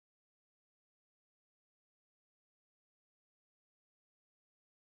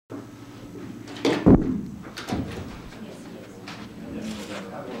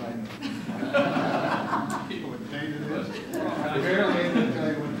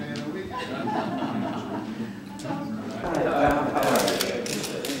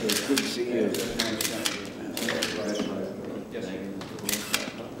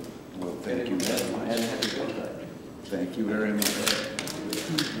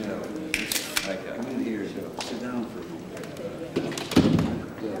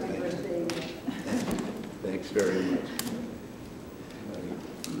very much.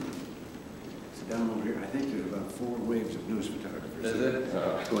 So down over here, I think there's about 4 waves of news photographers. Is it?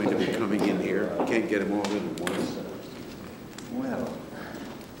 Going to be coming in here. Can't get them all in at once. Well,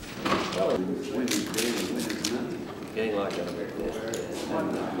 when is day and when is night? Getting like that a bit, yes.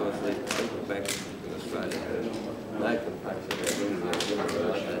 And of course, they go back to Australia. They can practice their things. I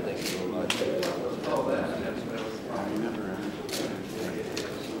think it's all right. I remember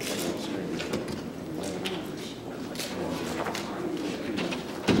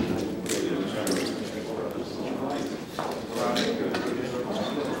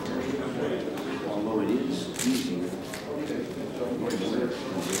although it is easy.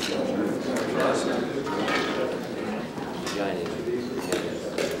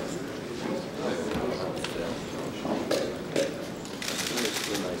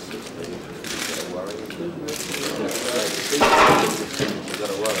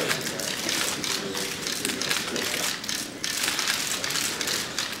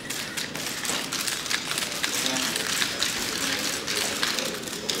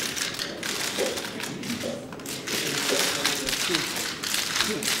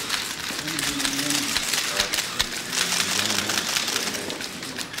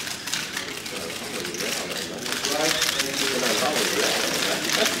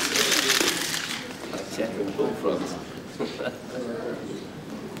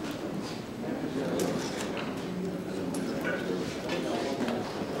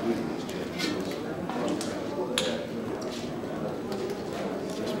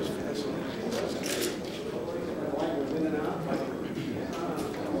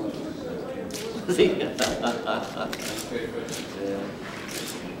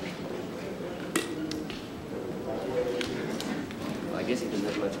 I guess he didn't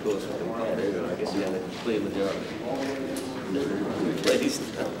have much cause for complaint either. I guess he had a clear majority.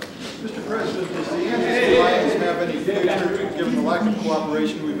 Mr. President, does the ANZUS Alliance have any future, given the lack of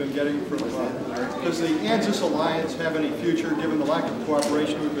cooperation we've been getting from, does the ANZUS Alliance have any future, given the lack of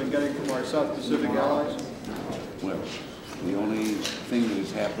cooperation we've been getting from our South Pacific allies? Well, the only thing that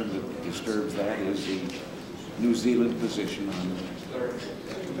has happened that disturbs that is the New Zealand position on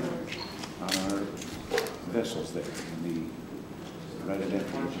our vessels there in the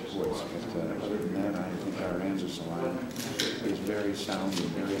right-of-entry reports. But other than that, I think our ANZUS alliance is very sound and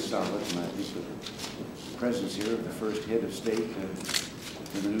very solid, and I think the presence here of the first head of state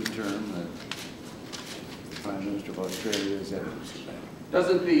in the new term, the Prime Minister of Australia, is evidence of that.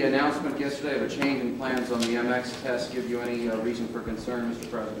 Doesn't the announcement yesterday of a change in plans on the MX test give you any reason for concern, Mr.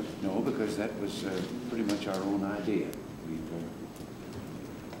 President? No, because that was pretty much our own idea.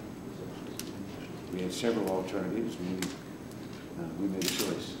 We had several alternatives, and we made a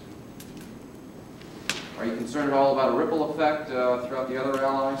choice. Are you concerned at all about a ripple effect throughout the other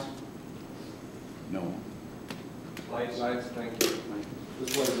allies? No. Lights, thank you.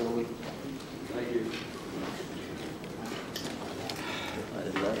 This way, gentlemen. Thank you. I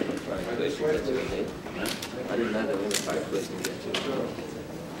didn't know there was a fire question to get to it. I didn't know there was a fire question to get to it.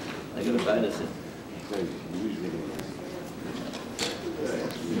 I got a bonus in. Usually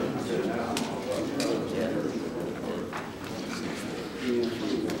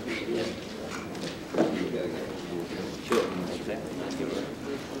Yeah. Sure, exactly. You're right.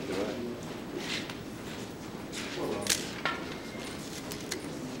 You're right.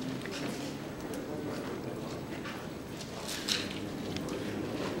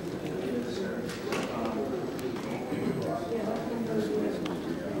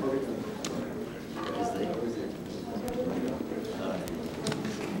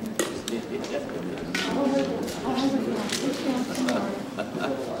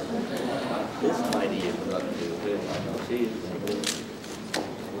 This lady is not good. She is.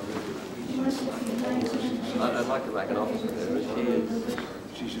 I'd like to make an offer for her, but she is.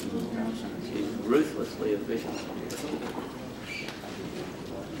 She's ruthlessly efficient.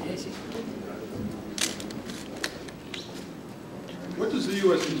 Yes, What does the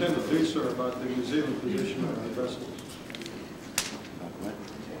U.S. intend to do, sir, about the New Zealand position on the vessels?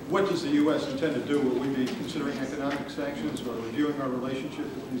 What does the U.S. intend to do? Will we be considering economic sanctions or reviewing our relationship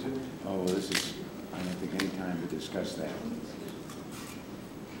with New Zealand? Oh, this is, I don't think, any time to discuss that.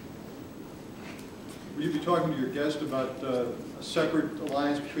 Will you be talking to your guest about a separate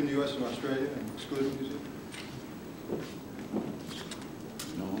alliance between the U.S. and Australia and excluding New Zealand?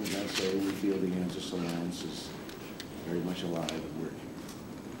 No, as I say, we feel the ANZUS alliance is very much alive and working.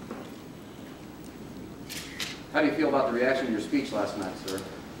 How do you feel about the reaction to your speech last night, sir?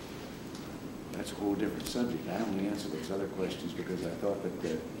 That's a whole different subject. I only answered those other questions because I thought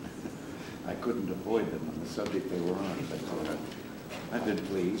that I couldn't avoid them on the subject they were on. But I've been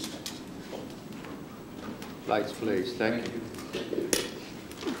pleased. Lights, please. Thank you.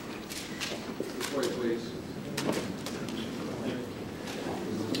 Boy, please.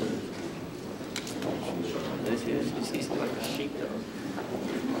 She's like a sheepdog.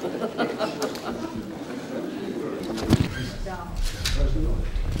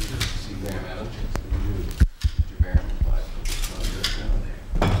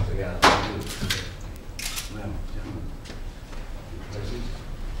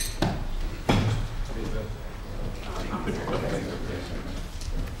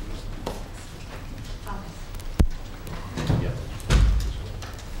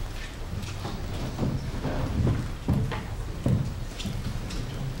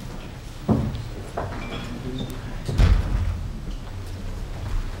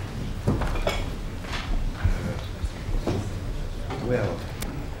 Well,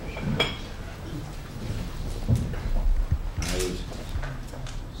 I was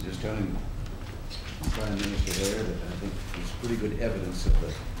just telling the Prime Minister there that I think there's pretty good evidence of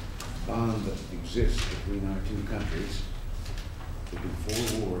the bond that exists between our two countries. There've been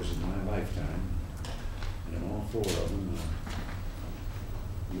 4 wars in my lifetime, and in all 4 of them,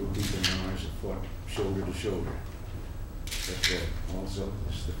 your people and ours have fought shoulder to shoulder. But also,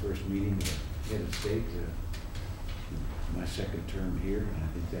 this is the first meeting of the head of state. My second term here, and I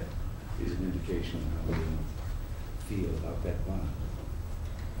think that is an indication of how we feel about that bond.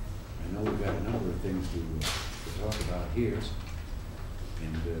 I know we've got a number of things to talk about here,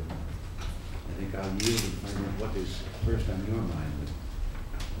 and I think I'll yield and find out what is first on your mind.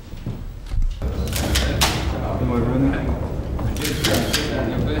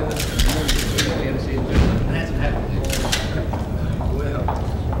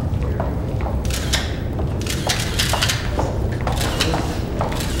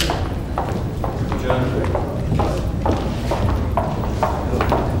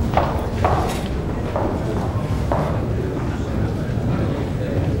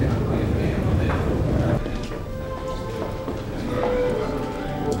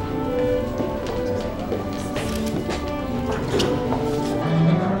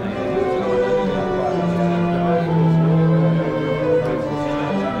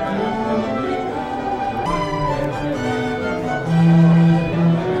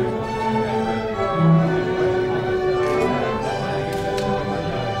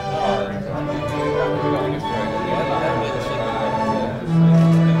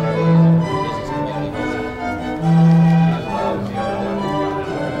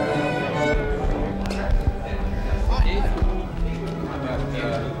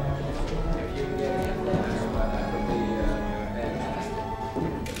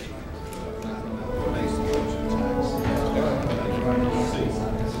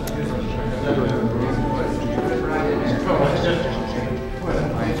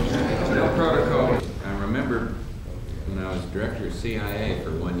 director of CIA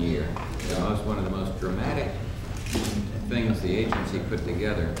for 1 year. It was one of the most dramatic things the agency put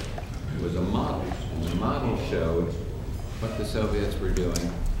together. It was a model, and the model showed what the Soviets were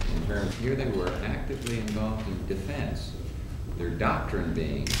doing in terms, here they were actively involved in defense, their doctrine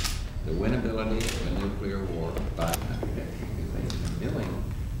being the winnability of a nuclear war by doing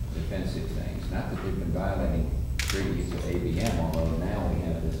defensive things. Not that they've been violating treaties of ABM, although now we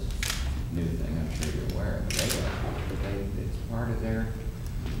have this new thing, I'm sure you're aware of. It's part of their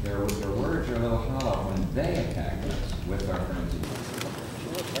words are a little hollow when they attack us with our friends.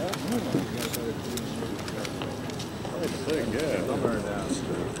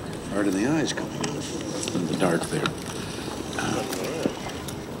 Hard in the eyes coming in the dark there.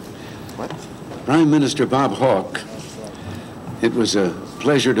 What? Prime Minister Bob Hawke, it was a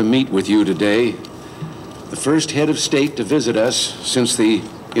pleasure to meet with you today, the first head of state to visit us since the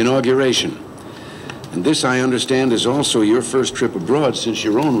inauguration. And this, I understand, is also your first trip abroad since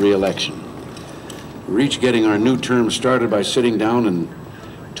your own re-election. We're each getting our new term started by sitting down and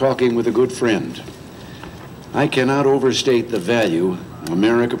talking with a good friend. I cannot overstate the value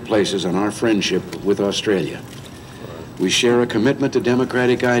America places on our friendship with Australia. We share a commitment to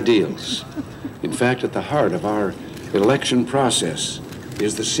democratic ideals. In fact, at the heart of our election process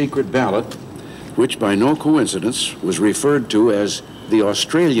is the secret ballot, which by no coincidence was referred to as the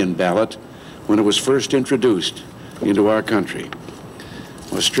Australian ballot when it was first introduced into our country.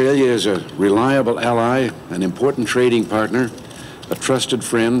 Australia is a reliable ally, an important trading partner, a trusted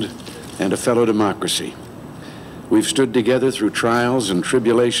friend, and a fellow democracy. We've stood together through trials and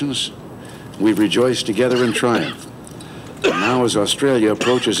tribulations. We've rejoiced together in triumph. And now, as Australia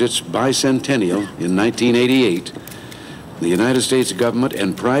approaches its bicentennial in 1988, the United States government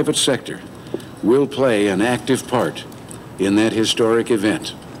and private sector will play an active part in that historic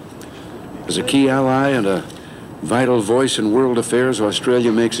event. As a key ally and a vital voice in world affairs,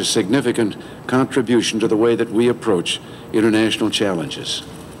 Australia makes a significant contribution to the way that we approach international challenges.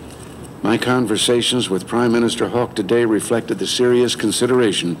 My conversations with Prime Minister Hawke today reflected the serious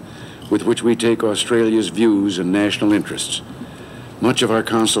consideration with which we take Australia's views and national interests. Much of our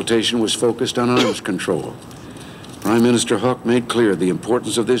consultation was focused on arms control. Prime Minister Hawke made clear the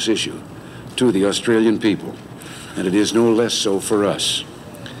importance of this issue to the Australian people, and it is no less so for us.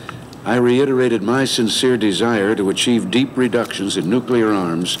 I reiterated my sincere desire to achieve deep reductions in nuclear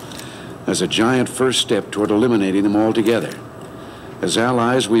arms as a giant first step toward eliminating them altogether. As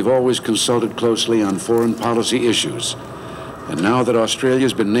allies, we've always consulted closely on foreign policy issues, and now that Australia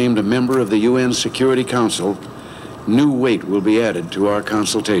has been named a member of the UN Security Council, new weight will be added to our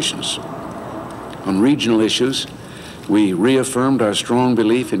consultations. On regional issues, we reaffirmed our strong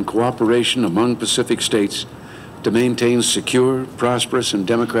belief in cooperation among Pacific states to maintain secure, prosperous, and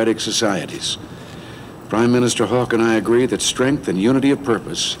democratic societies. Prime Minister Hawke and I agree that strength and unity of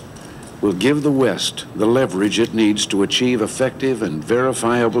purpose will give the West the leverage it needs to achieve effective and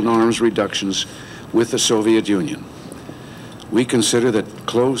verifiable arms reductions with the Soviet Union. We consider that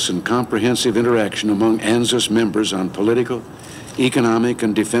close and comprehensive interaction among ANZUS members on political, economic,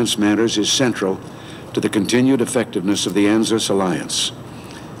 and defense matters is central to the continued effectiveness of the ANZUS alliance.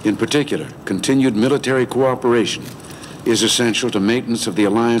 In particular, continued military cooperation is essential to maintenance of the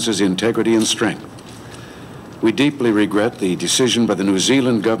alliance's integrity and strength. We deeply regret the decision by the New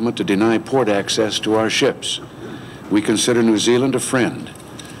Zealand government to deny port access to our ships. We consider New Zealand a friend.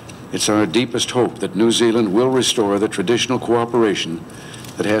 It's our deepest hope that New Zealand will restore the traditional cooperation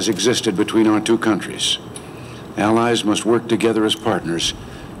that has existed between our two countries. Allies must work together as partners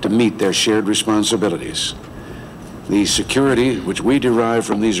to meet their shared responsibilities. The security which we derive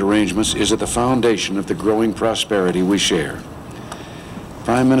from these arrangements is at the foundation of the growing prosperity we share.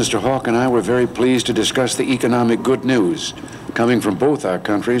 Prime Minister Hawke and I were very pleased to discuss the economic good news coming from both our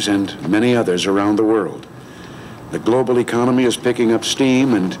countries and many others around the world. The global economy is picking up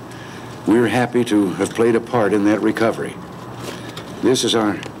steam, and we're happy to have played a part in that recovery. This is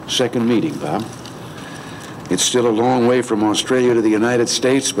our second meeting, Bob. It's still a long way from Australia to the United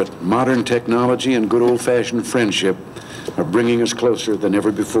States, but modern technology and good old-fashioned friendship are bringing us closer than ever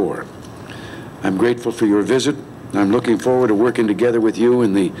before. I'm grateful for your visit. I'm looking forward to working together with you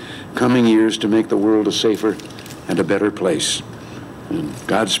in the coming years to make the world a safer and a better place. And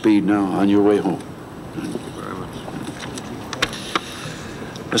Godspeed now on your way home. Thank you very much.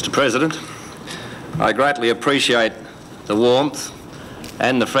 Mr. President, I greatly appreciate the warmth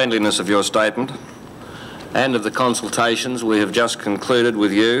and the friendliness of your statement and of the consultations we have just concluded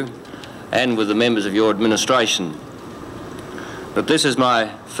with you and with the members of your administration. But this is my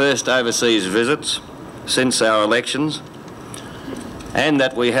first overseas visit since our elections, and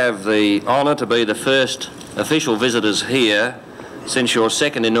that we have the honour to be the first official visitors here since your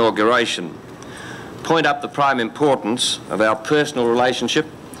second inauguration, point up the prime importance of our personal relationship,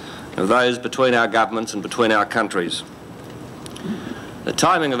 of those between our governments and between our countries. The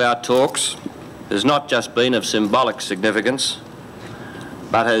timing of our talks has not just been of symbolic significance,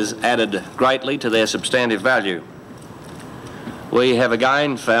 but has added greatly to their substantive value. We have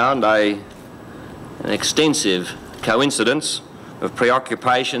again found an extensive coincidence of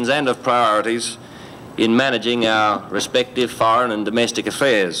preoccupations and of priorities in managing our respective foreign and domestic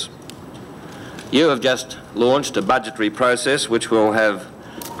affairs. You have just launched a budgetary process which will have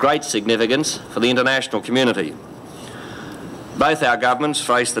great significance for the international community. Both our governments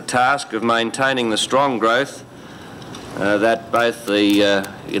face the task of maintaining the strong growth that both the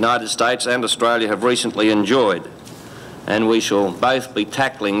United States and Australia have recently enjoyed, and we shall both be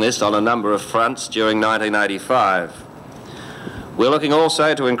tackling this on a number of fronts during 1985. We're looking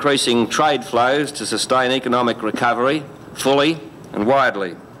also to increasing trade flows to sustain economic recovery fully and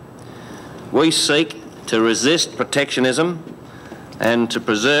widely. We seek to resist protectionism and to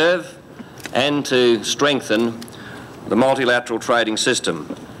preserve and to strengthen the multilateral trading system.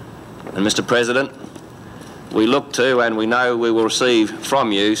 And Mr. President, we look to and we know we will receive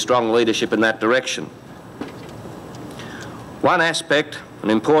from you strong leadership in that direction. One aspect, an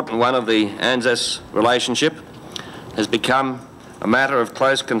important one, of the ANZUS relationship has become a matter of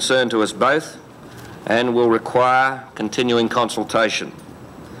close concern to us both and will require continuing consultation.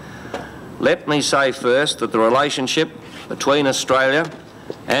 Let me say first that the relationship between Australia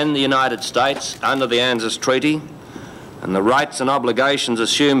and the United States under the ANZUS Treaty and the rights and obligations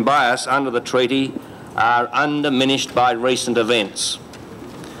assumed by us under the treaty are undiminished by recent events.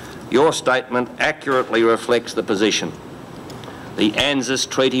 Your statement accurately reflects the position. The ANZUS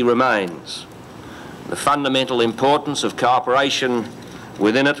Treaty remains. The fundamental importance of cooperation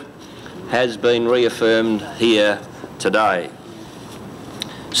within it has been reaffirmed here today.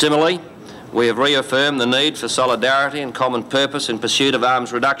 Similarly, we have reaffirmed the need for solidarity and common purpose in pursuit of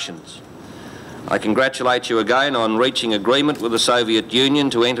arms reductions. I congratulate you again on reaching agreement with the Soviet Union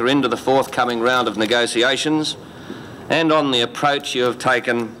to enter into the forthcoming round of negotiations and on the approach you have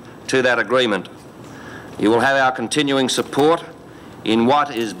taken to that agreement. You will have our continuing support in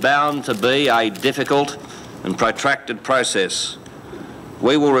what is bound to be a difficult and protracted process.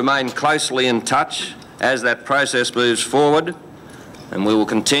 We will remain closely in touch as that process moves forward, and we will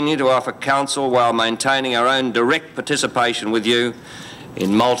continue to offer counsel while maintaining our own direct participation with you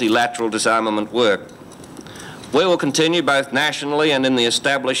in multilateral disarmament work. We will continue both nationally and in the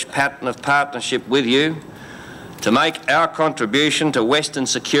established pattern of partnership with you to make our contribution to Western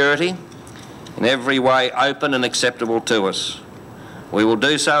security in every way open and acceptable to us. We will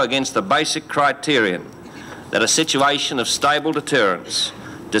do so against the basic criterion that a situation of stable deterrence,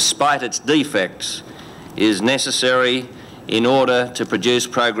 despite its defects, is necessary in order to produce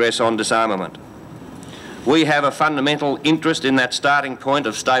progress on disarmament. We have a fundamental interest in that starting point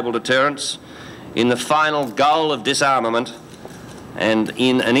of stable deterrence, in the final goal of disarmament, and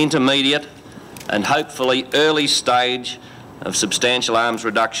in an intermediate and hopefully early stage of substantial arms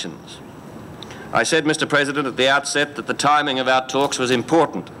reductions. I said, Mr. President, at the outset that the timing of our talks was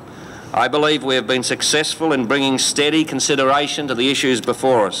important. I believe we have been successful in bringing steady consideration to the issues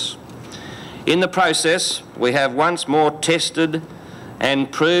before us. In the process, we have once more tested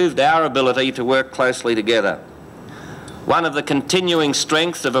and proved our ability to work closely together. One of the continuing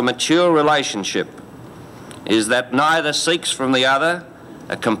strengths of a mature relationship is that neither seeks from the other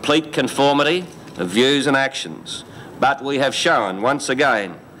a complete conformity of views and actions, but we have shown, once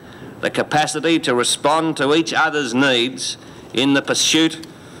again, the capacity to respond to each other's needs in the pursuit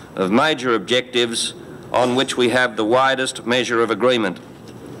of major objectives on which we have the widest measure of agreement.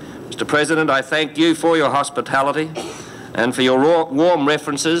 Mr. President, I thank you for your hospitality and for your warm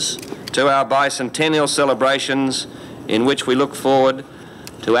references to our bicentennial celebrations, in which we look forward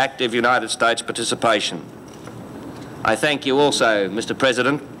to active United States participation. I thank you also, Mr.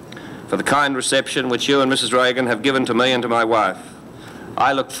 President, for the kind reception which you and Mrs. Reagan have given to me and to my wife.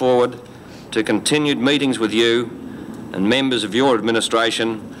 I look forward to continued meetings with you and members of your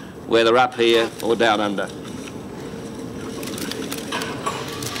administration, whether up here or down under.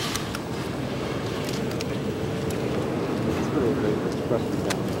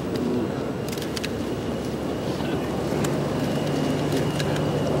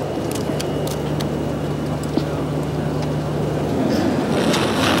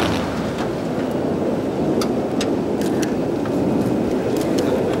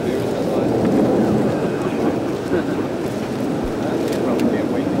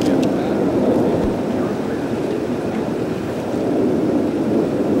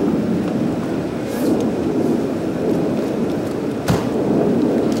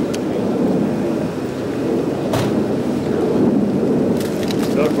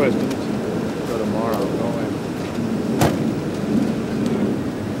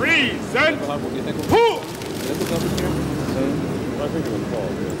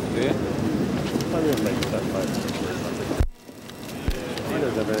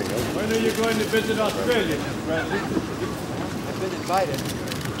 When are you going to visit Australia, Mr. President? I've been invited.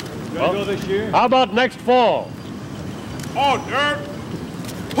 You going to go this year? How about next fall? Oh, dirt!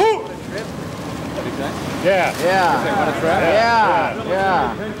 Who? Yeah. Yeah.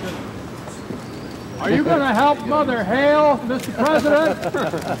 Are you going to help Mother Hale, Mr. President?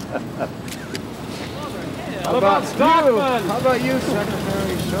 How about Scotland? How about you,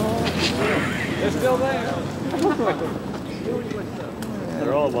 Secretary Shaw? They're still there.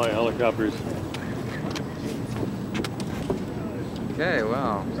 They're all my helicopters. Okay,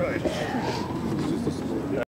 well.